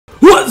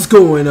What's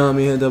going on,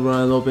 man?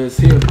 Ryan Lopez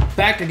here,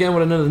 back again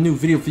with another new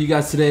video for you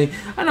guys today.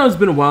 I know it's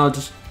been a while,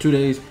 just 2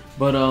 days,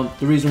 but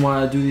the reason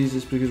why I do these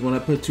is because when I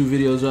put 2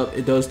 videos up,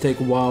 it does take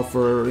a while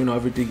for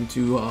everything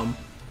to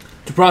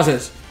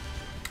process.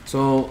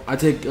 So I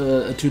take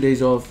 2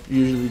 days off,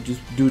 usually just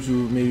due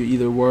to maybe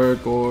either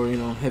work or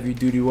heavy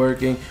duty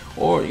working,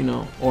 or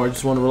or I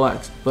just want to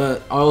relax.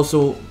 But I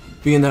also,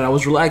 being that I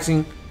was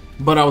relaxing,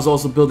 but I was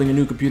also building a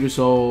new computer,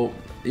 so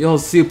you'll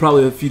see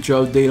probably a future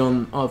update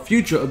on a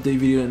future update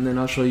video, and then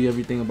I'll show you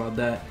everything about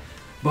that.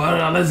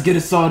 But let's get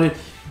it started.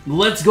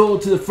 Let's go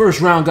to the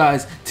first round,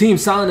 guys. Team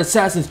Silent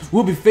Assassins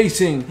will be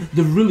facing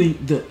the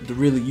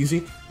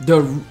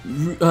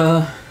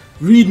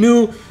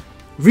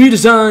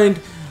redesigned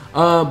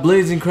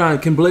Blazing Crime.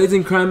 Can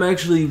Blazing Crime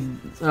actually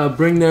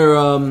bring their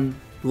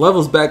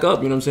levels back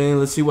up? You know what I'm saying?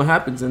 Let's see what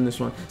happens in this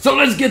one. So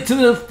let's get to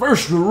the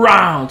first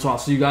round. So I'll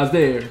see you guys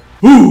there.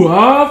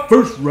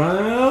 First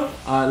round.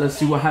 Alright, let's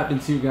see what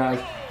happens here, guys.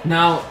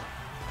 Now,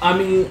 I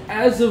mean,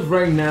 as of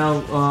right now,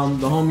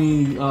 the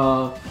homie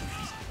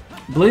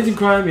Blazing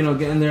Crime,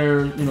 getting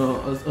their,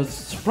 a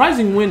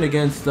surprising win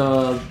against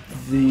the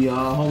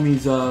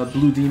homies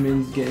Blue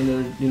Demons, getting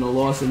their,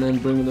 loss and then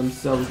bringing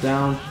themselves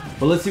down.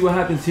 But let's see what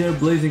happens here.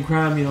 Blazing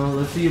Crime,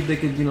 let's see if they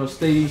could,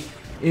 stay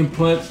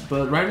input.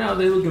 But right now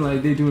they're looking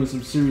like they're doing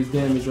some serious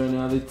damage right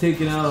now. They're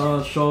taking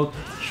out Shulk.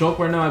 Shulk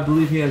right now, I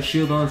believe he has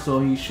shield on, so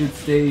he should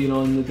stay,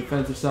 in the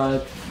defensive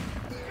side.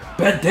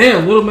 But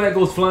damn, Little Mac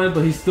goes flying,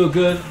 but he's still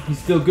good. He's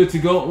still good to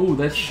go. Ooh,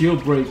 that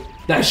shield break.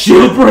 That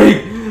shield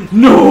break!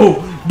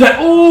 No!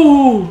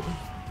 Ooh!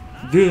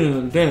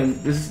 Damn.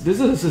 This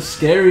is a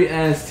scary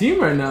ass team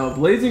right now.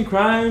 Blazing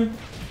Crime,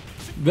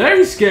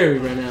 very scary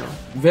right now.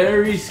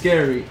 Very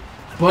scary.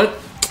 But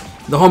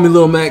the homie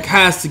Little Mac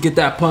has to get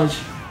that punch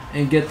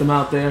and get them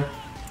out there.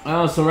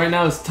 So right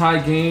now it's tie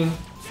game.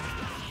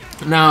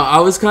 Now I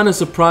was kind of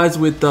surprised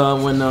with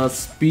when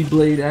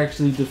Speedblade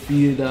actually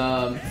defeated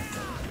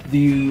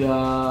the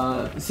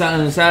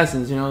Silent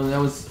Assassins. That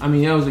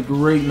was a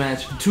great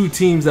match. 2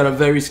 teams that are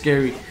very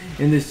scary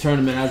in this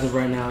tournament as of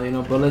right now.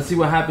 But let's see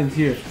what happens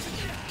here.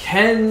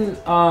 Can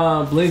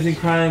Blazing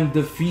Crime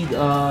defeat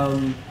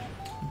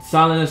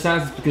Silent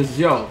Assassins? Because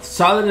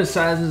Silent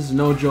Assassins,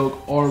 no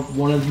joke, are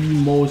one of the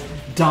most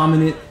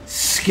dominant,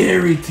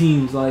 scary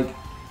teams. Like,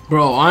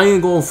 bro, I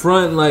ain't going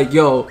front. Like,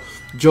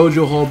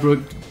 Jojo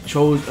Holbrook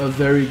chose a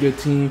very good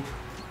team.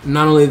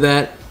 Not only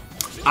that,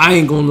 I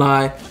ain't gonna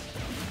lie,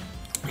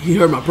 he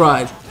hurt my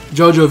pride.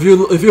 Jojo,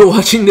 if you're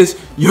watching this,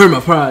 you hurt my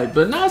pride.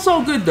 But now it's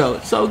all good though.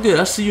 It's all good.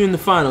 I'll see you in the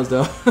finals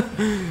though.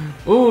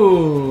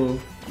 Ooh.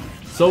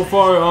 So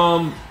far,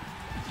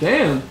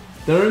 damn,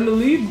 they're in the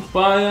lead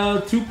by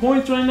 2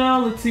 points right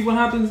now. Let's see what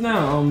happens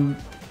now.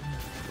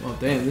 Oh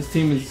damn, this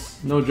team is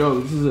no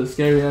joke. This is a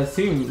scary ass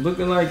team.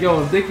 Looking like,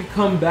 if they could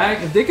come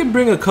back, if they could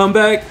bring a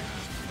comeback,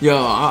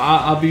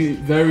 I'll be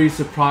very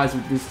surprised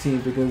with this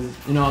team, because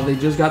they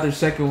just got their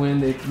 2nd win.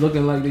 They're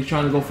looking like they're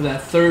trying to go for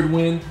that 3rd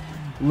win.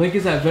 Link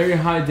is at very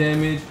high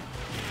damage.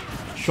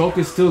 Shulk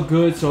is still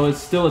good, so it's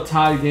still a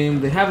tie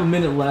game. They have a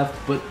minute left,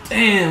 but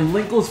damn,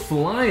 Link goes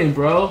flying,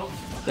 bro.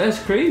 That's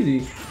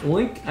crazy.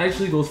 Link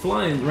actually goes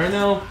flying. Right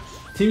now,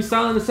 Team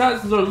Silent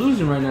Assassins are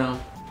losing right now.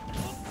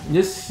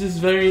 This is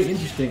very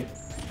interesting.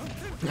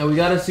 Now we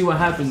gotta see what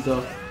happens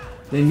though.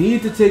 They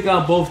need to take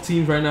out both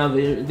teams right now.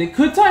 They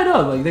could tie it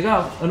up. Like, they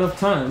got enough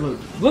time.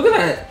 Look at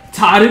that.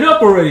 Tied it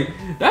up already.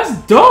 That's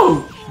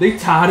dope. They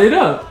tied it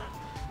up.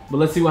 But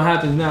let's see what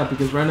happens now,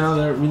 because right now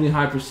they're at really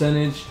high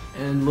percentage,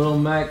 and Little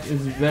Mac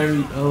is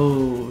very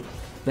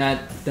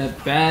that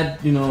bad,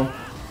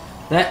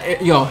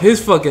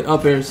 his fucking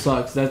up air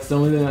sucks. That's the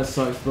only thing that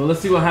sucks. But let's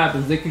see what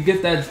happens. They could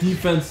get that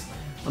defense.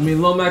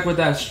 Lil Mac with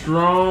that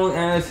strong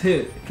ass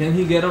hit. Can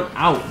he get him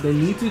out? They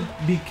need to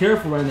be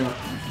careful right now.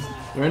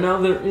 Right now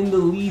they're in the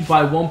lead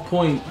by 1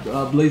 point,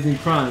 Blazing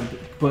Crime.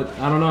 But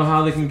I don't know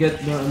how they can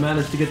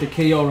manage to get the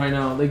KO right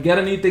now. They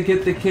gotta need to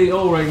get the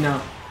KO right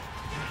now.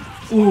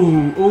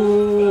 Ooh,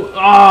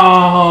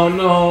 oh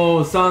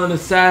no, Silent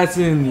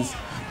Assassins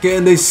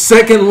getting their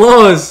 2nd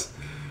loss.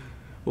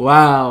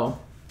 Wow.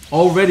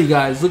 Already,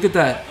 guys, look at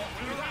that.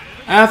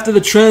 After the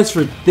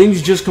transfer,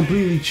 things just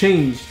completely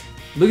changed.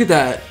 Look at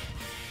that.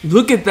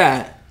 Look at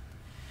that.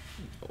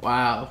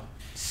 Wow.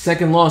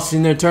 2nd loss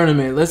in their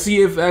tournament. Let's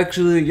see if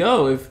actually,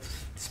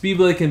 if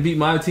Speedblade can beat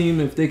my team.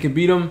 If they can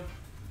beat them,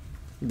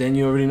 then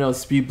you already know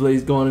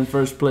Speedblade's going in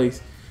 1st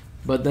place.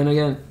 But then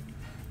again,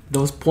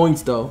 those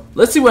points though.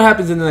 Let's see what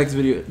happens in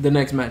the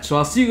next match. So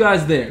I'll see you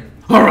guys there.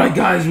 Alright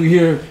guys, we're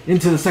here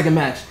into the 2nd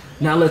match.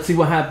 Now let's see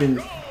what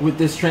happens with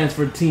this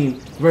transferred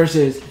team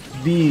versus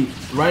the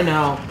right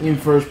now in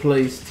 1st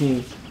place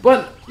team.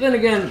 But then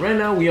again, right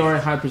now we are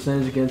at high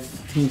percentage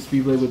against Team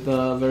Speedblade with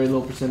very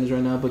low percentage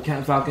right now. But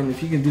Cat Falcon, if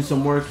he can do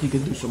some work, he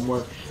can do some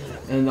work.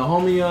 And the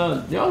homie,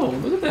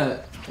 look at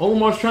that.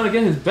 Olamar's trying to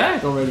get his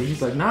back already.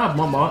 He's like, nah,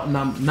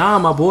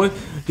 my boy.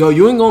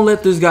 You ain't gonna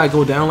let this guy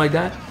go down like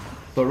that.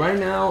 But right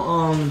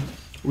now,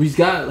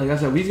 like I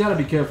said, we gotta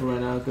be careful right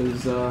now,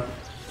 because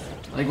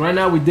like right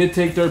now we did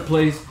take 3rd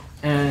place.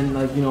 and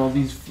like you know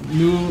these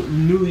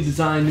newly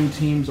designed new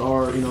teams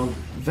are you know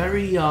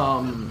very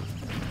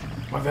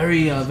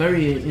very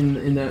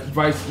in that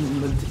right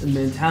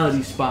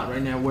mentality spot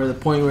right now, where the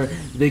point where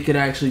they could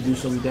actually do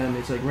some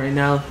damage. Like right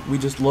now, we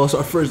just lost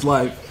our first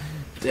life.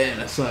 Damn,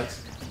 that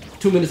sucks.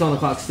 2 minutes on the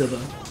clock still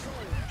though.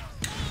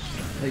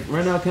 Like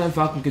right now, Captain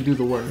Falcon could do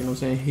the work. You know what I'm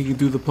saying? He can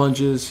do the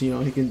punches. You know,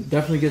 he can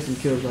definitely get some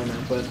kills right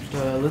now. But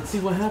let's see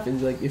what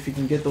happens. Like if he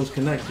can get those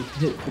connects to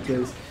hit,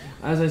 because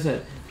as I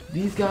said,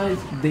 these guys,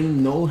 they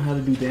know how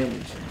to do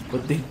damage,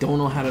 but they don't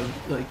know how to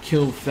like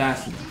kill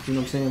fast enough. You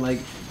know what I'm saying?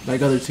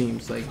 Like other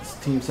teams, like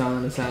Team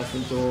Silent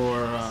Assassins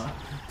or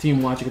Team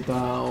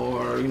Wachikata,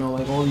 or you know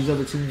like all these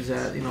other teams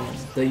that you know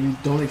that you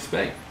don't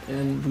expect,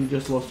 and we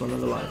just lost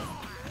another life.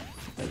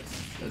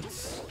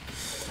 That's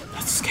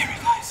scary,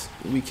 guys.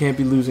 We can't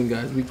be losing,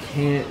 guys. We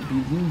can't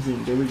be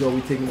losing. There we go.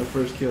 We're taking the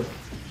first kill.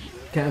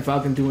 Captain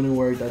Falcon doing the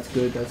work. That's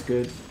good. That's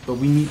good. But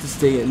we need to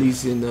stay at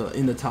least in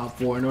the top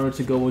 4 in order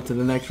to go into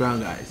the next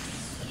round, guys.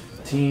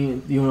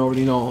 Team, you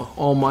already know,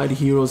 Almighty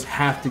Heroes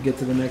have to get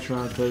to the next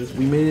round because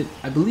we made it.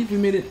 I believe we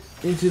made it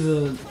into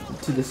the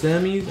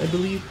semis. I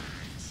believe,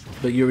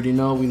 but you already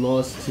know we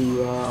lost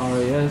to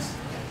RAS.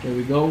 There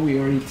we go. We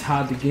already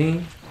tied the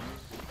game.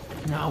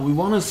 Now we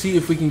want to see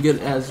if we can get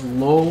as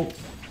low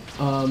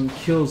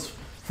kills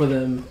for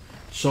them,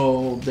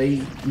 so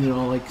they, you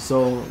know, like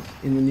so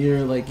in the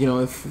near, like you know,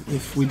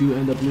 if we do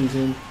end up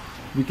losing,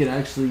 we could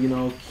actually, you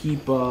know,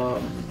 keep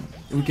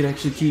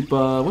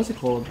what's it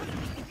called?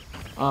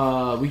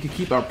 We could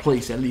keep our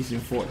place at least in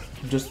 4th,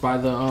 just by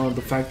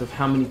the fact of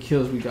how many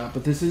kills we got.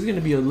 But this is going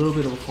to be a little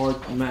bit of a hard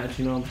match,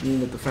 you know, being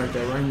that the fact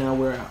that right now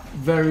we're at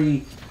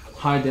very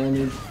high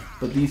damage,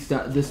 but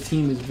this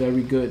team is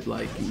very good.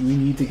 Like we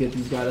need to get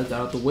these guys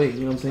out of the way.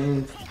 You know what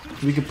I'm saying?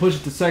 We could push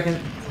it to 2nd.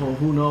 Well,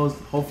 who knows?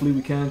 Hopefully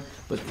we can.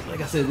 But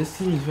like I said, this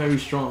team is very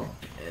strong,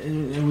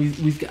 and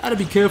we've got to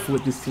be careful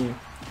with this team.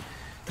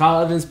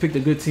 Kyle Evans picked a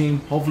good team.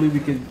 Hopefully we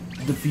can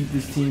defeat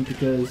this team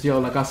because, yo,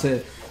 like I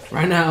said,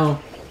 right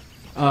now,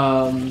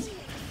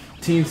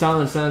 Team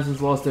Silent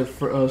Assassins lost their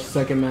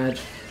 2nd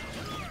match,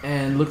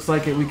 and looks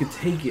like we could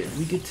take it.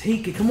 We could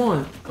take it. Come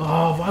on.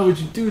 Oh, why would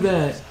you do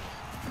that?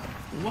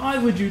 Why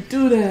would you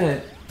do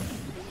that?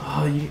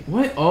 Oh,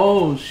 what?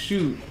 Oh,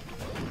 shoot.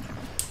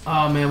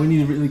 Oh, man, we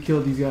need to really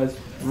kill these guys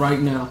right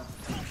now.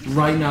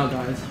 Right now,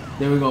 guys.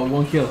 There we go.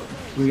 1 kill.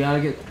 We gotta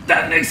get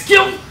that next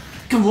kill.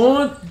 Come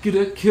on. Get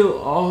a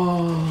kill.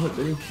 Oh, it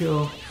didn't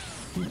kill.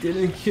 He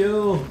didn't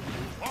kill.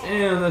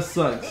 Damn, that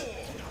sucks.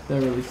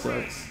 That really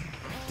sucks.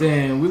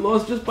 Damn, we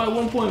lost just by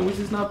 1 point, which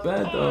is not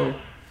bad, though.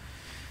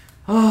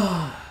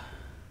 Ah,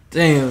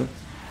 damn.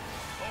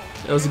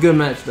 That was a good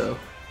match, though.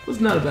 It was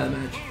not a bad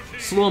match.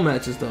 Slow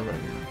matches, though,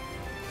 right now.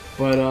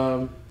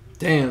 But,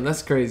 damn,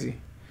 that's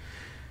crazy.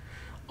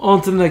 On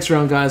to the next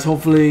round, guys.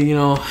 Hopefully, you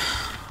know,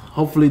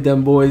 hopefully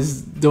them boys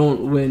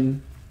don't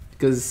win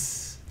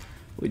because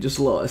we just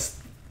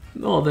lost.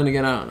 No, then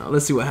again, I don't know.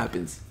 Let's see what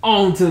happens.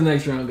 On to the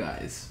next round,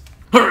 guys.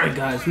 Alright,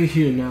 guys, we're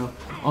here now.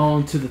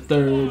 On to the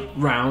 3rd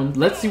round.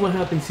 Let's see what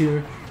happens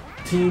here.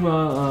 Team,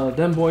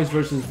 them boys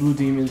versus Blue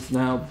Demons.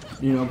 Now,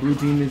 you know, Blue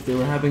Demons, they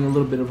were having a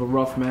little bit of a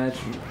rough match.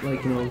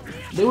 Like, you know,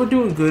 they were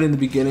doing good in the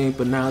beginning,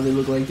 but now they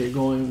look like they're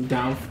going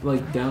down,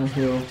 like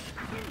downhill.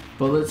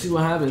 But let's see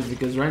what happens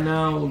because right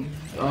now,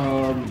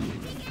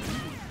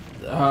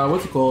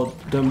 what's it called?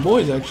 Them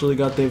boys actually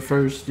got their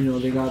first, you know,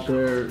 they got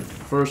their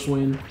first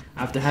win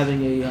after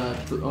having a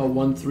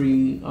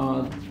 1-3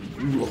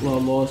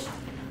 loss.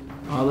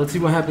 Let's see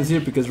what happens here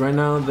because right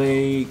now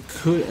they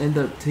could end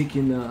up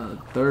taking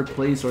 3rd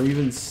place or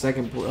even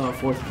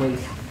 4th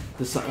place,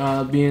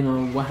 being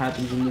on what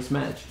happens in this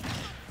match.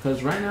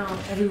 Because right now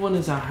everyone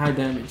is at high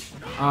damage.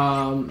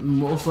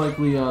 Most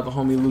likely the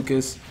homie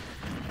Lucas.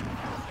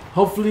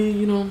 Hopefully,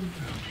 you know,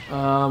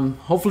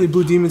 hopefully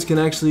Blue Demons can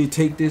actually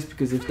take this,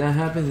 because if that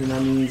happens, then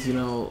that means, you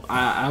know,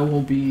 I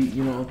won't be,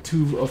 you know,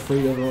 too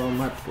afraid of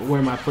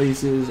where my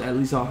place is. At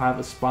least I'll have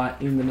a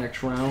spot in the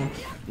next round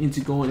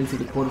going into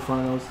the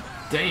quarterfinals.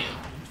 Damn,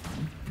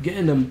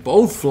 getting them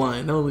both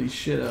flying. Holy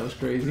shit, that was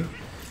crazy.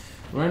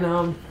 Right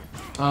now,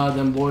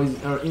 them boys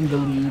are in the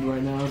lead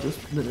right now, just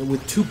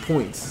with 2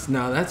 points.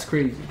 Now that's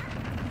crazy.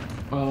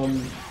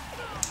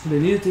 They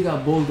need to take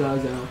out both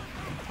guys out.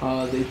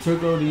 They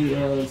took out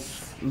the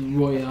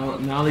Royale.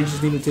 Now they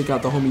just need to take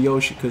out the homie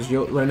Yoshi, because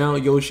right now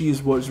Yoshi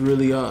is what's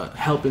really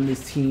helping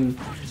this team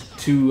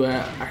to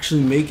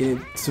actually make it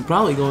to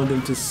probably going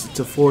into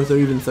 4th or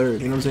even 3rd.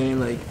 You know what I'm saying?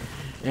 Like,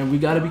 and we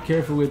gotta be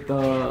careful with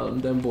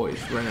them boys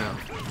right now.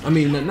 I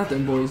mean, not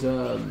them boys.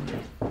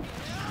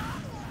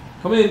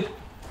 Come in.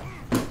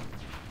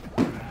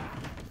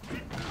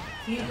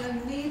 You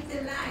don't need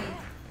the light.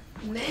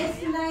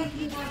 Less light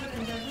you have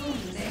in the room,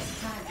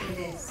 less hot it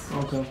is.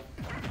 Okay.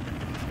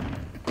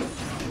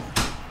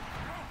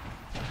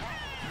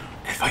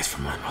 Advice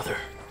from my mother.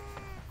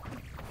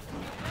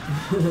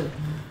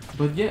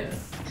 But yeah.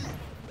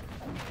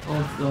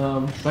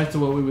 Back to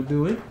what we were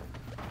doing.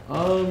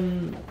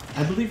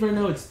 I believe right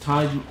now it's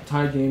tied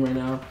game right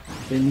now.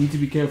 They need to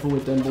be careful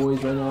with them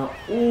boys right now.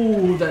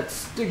 Ooh, that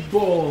stick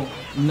ball.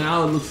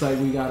 Now it looks like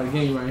we got a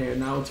game right here.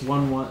 Now it's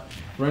 1-1.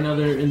 Right now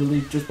they're in the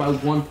lead just by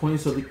 1 point,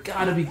 so they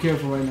gotta be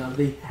careful right now.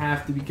 They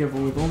have to be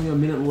careful. With only a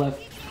minute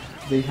left,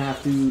 they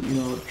have to, you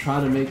know, try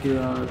to make it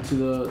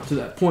to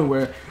that point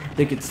where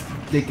they could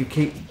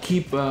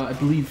keep. I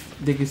believe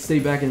they could stay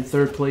back in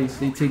third place.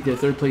 They take their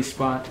third place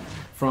spot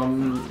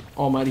from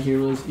Almighty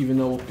Heroes, even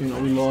though, you know,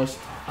 we lost.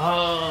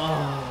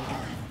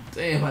 Oh,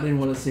 damn! I didn't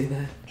want to say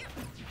that.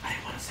 I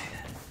didn't want to say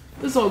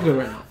that. It's all good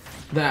right now.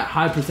 That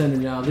high percentage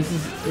now. This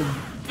is a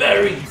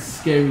very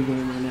scary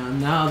game right now.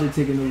 Now they're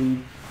taking the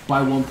lead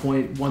by 1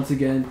 point once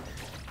again.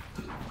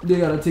 They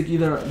gotta take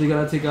out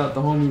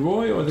the homie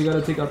Roy, or they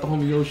gotta take out the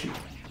homie Yoshi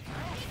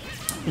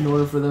in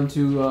order for them to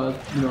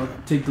you know,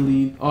 take the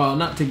lead.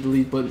 Not take the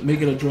lead, but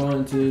make it a draw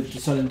into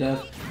sudden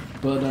death.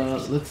 But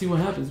let's see what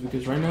happens,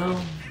 because right now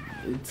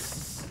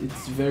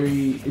it's very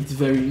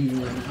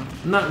even right now.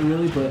 Not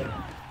really, but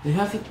they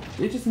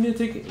just need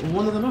to take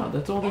one of them out.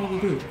 That's all they have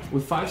to do.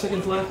 With 5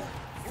 seconds left.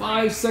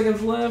 5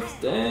 seconds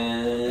left,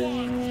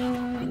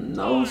 and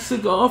no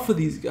cigar for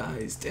these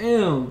guys.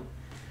 Damn.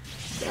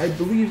 I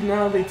believe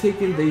now they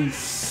taking the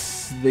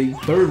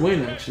third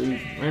win actually.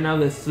 Right now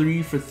they're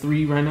 3 for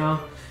 3 right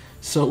now.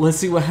 So let's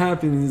see what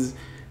happens,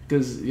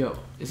 because yo,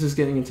 it's just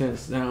getting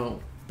intense.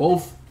 Now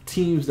both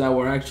teams that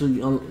were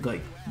actually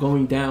like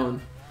going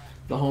down,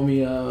 the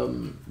homie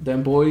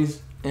them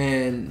boys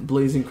and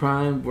Blazing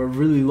Crime, were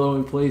really low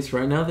in place.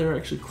 Right now they're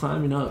actually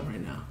climbing up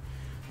right now.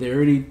 They're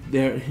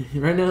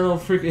right now.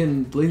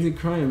 Freaking Blazing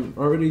Crime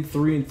already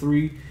 3 and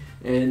 3,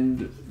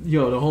 and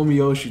yo, the homie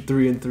Yoshi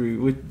 3 and 3.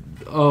 With,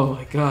 oh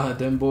my god,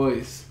 them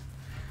boys.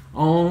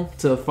 On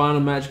to the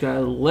final match,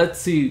 guys. Let's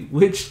see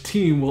which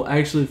team will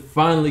actually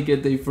finally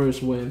get their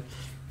first win,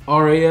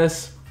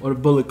 RAS or the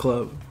Bullet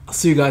Club. I'll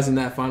see you guys in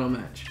that final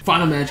match.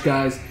 Final match,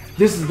 guys.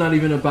 This is not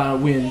even about a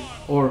win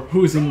or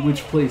who's in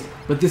which place,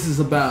 but this is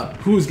about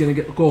who's gonna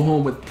go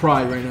home with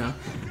pride right now.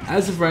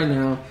 As of right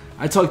now,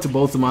 I talked to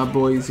both of my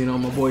boys, you know,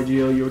 my boy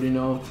Gio, you already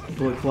know,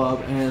 Bullet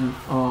Club, and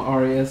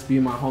RAS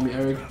being my homie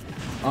Eric.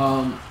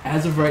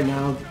 As of right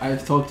now,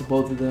 I've talked to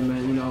both of them,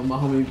 and you know, my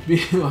homie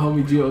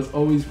Gio is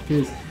always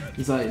pissed.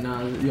 He's like,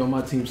 nah, yo,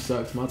 my team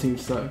sucks, my team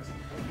sucks.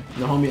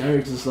 And the homie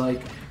Eric's just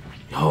like,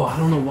 yo, I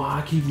don't know why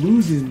I keep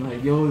losing,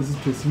 like, yo, this is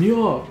pissing me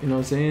off, you know what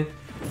I'm saying?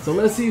 So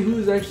let's see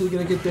who's actually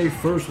gonna get their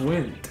first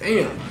win.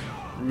 Damn,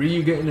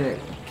 Ryu getting that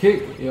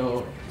kick,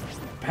 yo.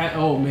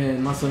 Oh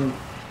man, my son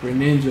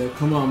Greninja,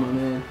 come on, my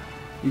man.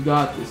 You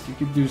got this. You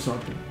could do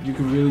something. You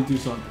could really do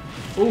something.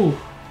 Ooh,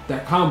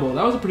 that combo.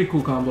 That was a pretty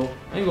cool combo.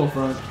 I ain't going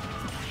front.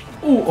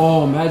 Ooh,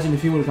 oh, imagine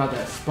if he would have got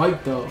that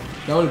spike though.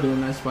 That would have been a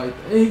nice spike.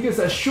 And he gets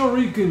that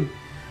Shuriken.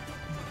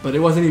 But it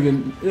wasn't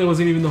even the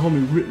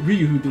homie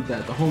Ryu who did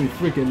that. The homie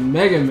freaking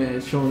Mega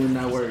Man showing him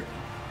that work.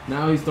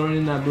 Now he's throwing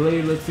in that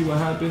blade. Let's see what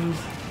happens.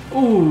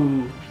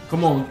 Ooh,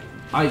 come on.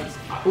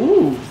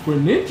 Ooh,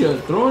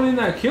 Greninja throwing in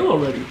that kill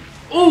already.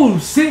 Ooh,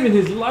 saving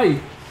his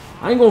life.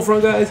 I ain't going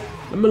front, guys.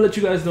 I'm gonna let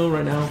you guys know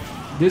right now.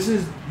 This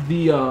is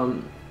the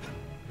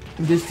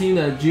this team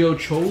that Gio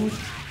chose.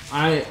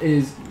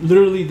 Is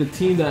literally the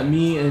team that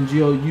me and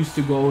Gio used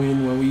to go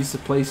in when we used to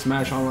play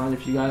Smash Online.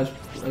 If you guys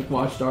like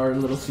watched our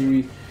little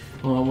series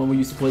when we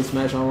used to play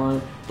Smash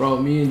Online, bro,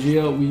 me and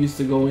Gio, we used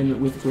to go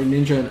in with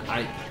Greninja,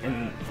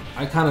 and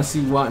I kind of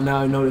see why now.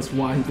 I notice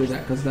why he did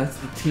that, because that's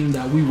the team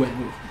that we went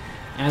with.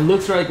 And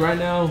looks like right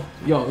now,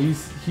 yo,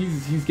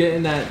 he's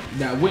getting that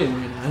win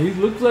right now. He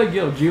looks like,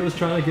 yo, Gio's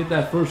trying to get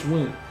that first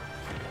win.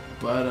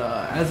 But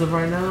as of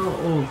right now,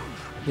 oh,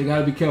 they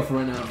gotta be careful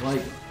right now.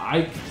 Like,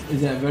 Ike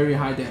is at very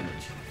high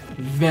damage,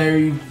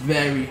 very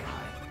high.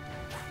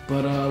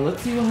 But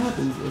let's see what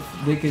happens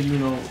if they can, you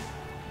know,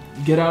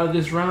 get out of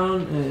this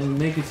round and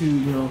make it to,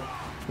 you know,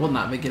 well,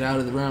 not make it out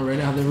of the round right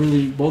now. They're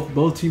really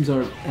both teams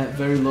are at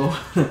very low.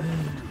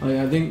 Like,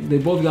 I think they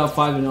both got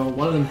 5-0.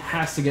 One of them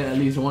has to get at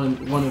least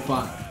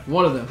 1-5.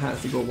 One of them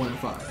has to go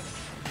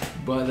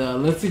 1-5. But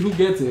let's see who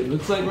gets it.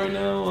 Looks like right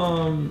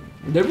now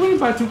they're winning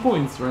by 2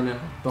 points right now.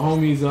 The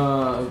homies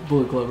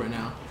Bullet Club right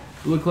now.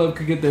 Bullet Club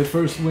could get their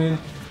first win,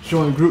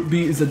 showing Group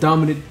B is a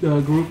dominant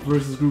group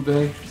versus Group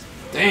A.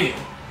 Damn,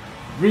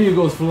 Ryu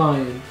goes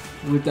flying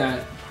with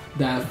that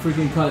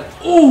freaking cut.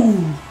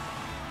 Ooh,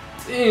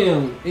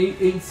 damn,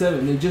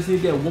 8-7. They just need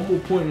to get one more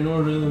point in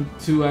order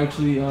to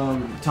actually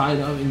tie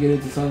it up and get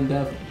it to sudden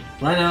death.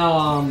 Right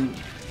now,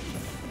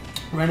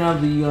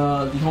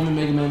 the homie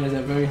Mega Man is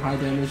at very high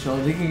damage,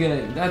 so they can get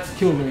it. That's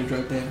kill range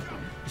right there.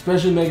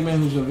 Especially Mega Man,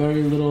 who's a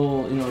very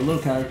little, you know,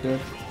 little character,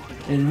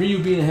 and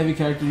Ryu being a heavy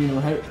character, you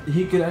know,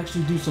 he could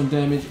actually do some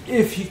damage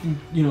if he can,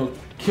 you know,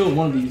 kill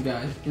one of these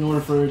guys in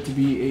order for it to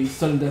be a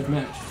sudden death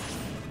match.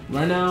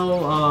 Right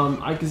now,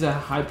 Ike is at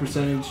high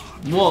percentage.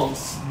 Well,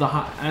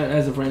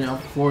 as of right now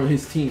for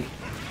his team,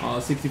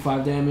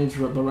 65 damage.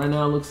 But right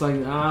now, it looks like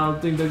I don't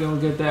think they're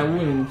gonna get that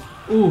win.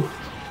 Ooh,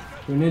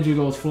 Greninja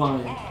goes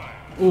flying.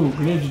 Ooh,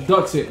 Greninja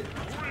ducks it.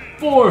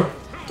 4,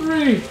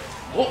 3.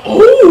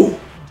 Oh,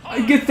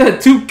 I get that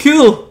 2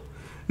 kill.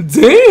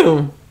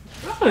 Damn.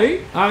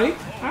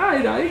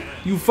 Alright.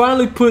 You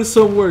finally put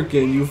some work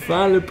in. You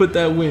finally put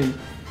that win.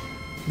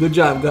 Good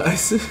job,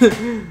 guys.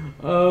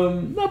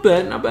 Not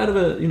bad of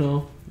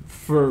a,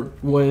 for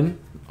win.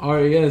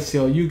 RAS,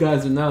 yo, you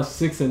guys are now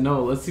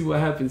 6-0. Let's see what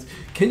happens.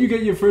 Can you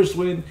get your first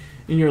win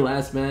in your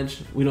last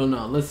match? We don't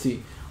know. Let's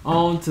see.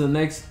 On to the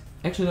next.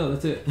 Actually, no,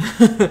 that's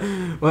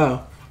it.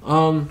 Wow.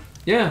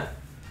 Yeah.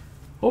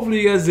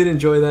 Hopefully you guys did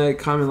enjoy that.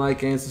 Comment,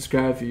 like, and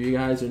subscribe if you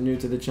guys are new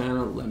to the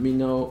channel. Let me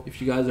know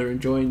if you guys are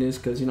enjoying this,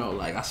 because,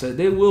 like I said,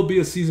 there will be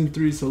a season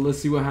 3, so let's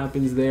see what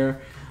happens there.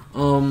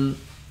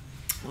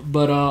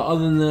 But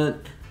other than that,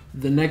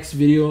 the next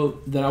video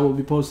that I will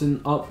be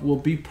posting up will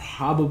be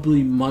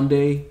probably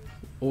Monday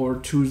or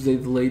Tuesday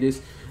the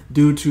latest,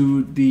 due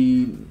to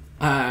the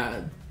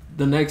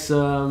next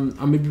I'm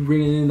gonna be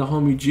bringing in the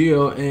homie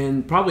Gio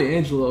and probably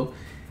Angelo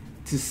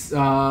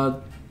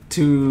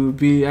to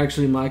be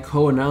actually my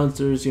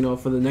co-announcers,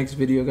 for the next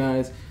video,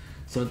 guys.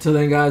 So until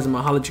then, guys, I'm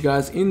gonna holler at you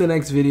guys in the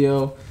next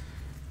video.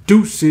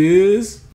 Deuces.